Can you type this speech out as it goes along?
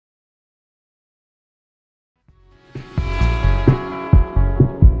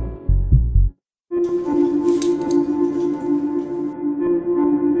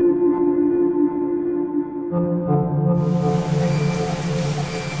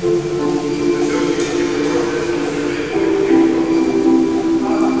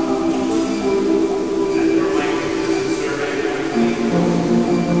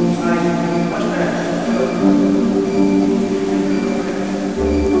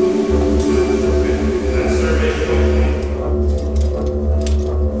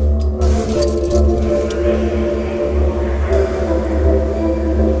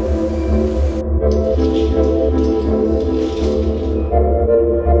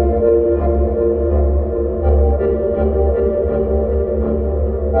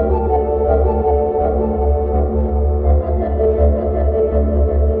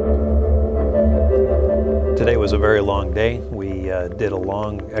Today was a very long day. We did a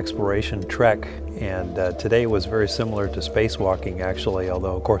long exploration trek, and today was very similar to spacewalking actually,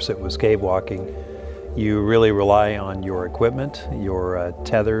 although of course it was cave walking. You really rely on your equipment, your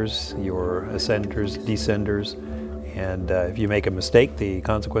tethers, your ascenders, descenders, and if you make a mistake, the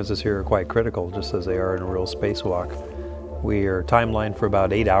consequences here are quite critical, just as they are in a real spacewalk. We are timelined for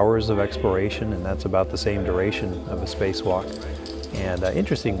about 8 hours of exploration, and that's about the same duration of a spacewalk. And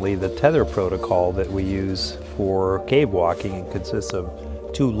interestingly, the tether protocol that we use for cave walking consists of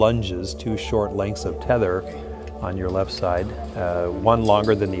 2 lunges, 2 short lengths of tether on your left side, one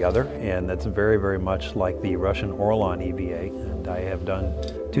longer than the other, and that's very, very much like the Russian Orlan EVA. And I have done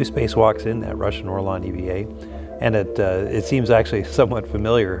 2 spacewalks in that Russian Orlan EVA, and it seems actually somewhat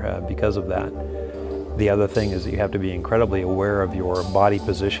familiar because of that. The other thing is that you have to be incredibly aware of your body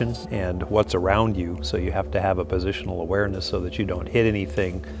position and what's around you, so you have to have a positional awareness so that you don't hit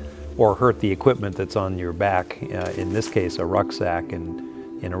anything or hurt the equipment that's on your back, in this case a rucksack,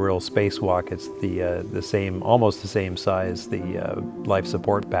 and in a real spacewalk it's the same, almost the same size, the life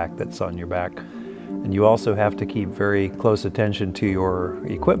support pack that's on your back. And you also have to keep very close attention to your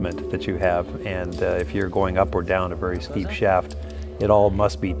equipment that you have, and if you're going up or down a very steep shaft, it all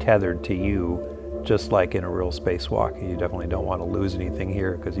must be tethered to you, just like in a real spacewalk. You definitely don't want to lose anything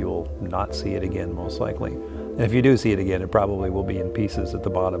here because you will not see it again most likely. And if you do see it again, it probably will be in pieces at the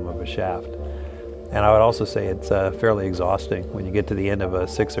bottom of a shaft. And I would also say it's fairly exhausting. When you get to the end of a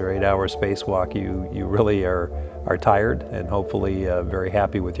 6 or 8 hour spacewalk, you really are tired and hopefully very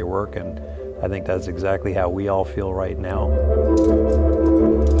happy with your work, and I think that's exactly how we all feel right now.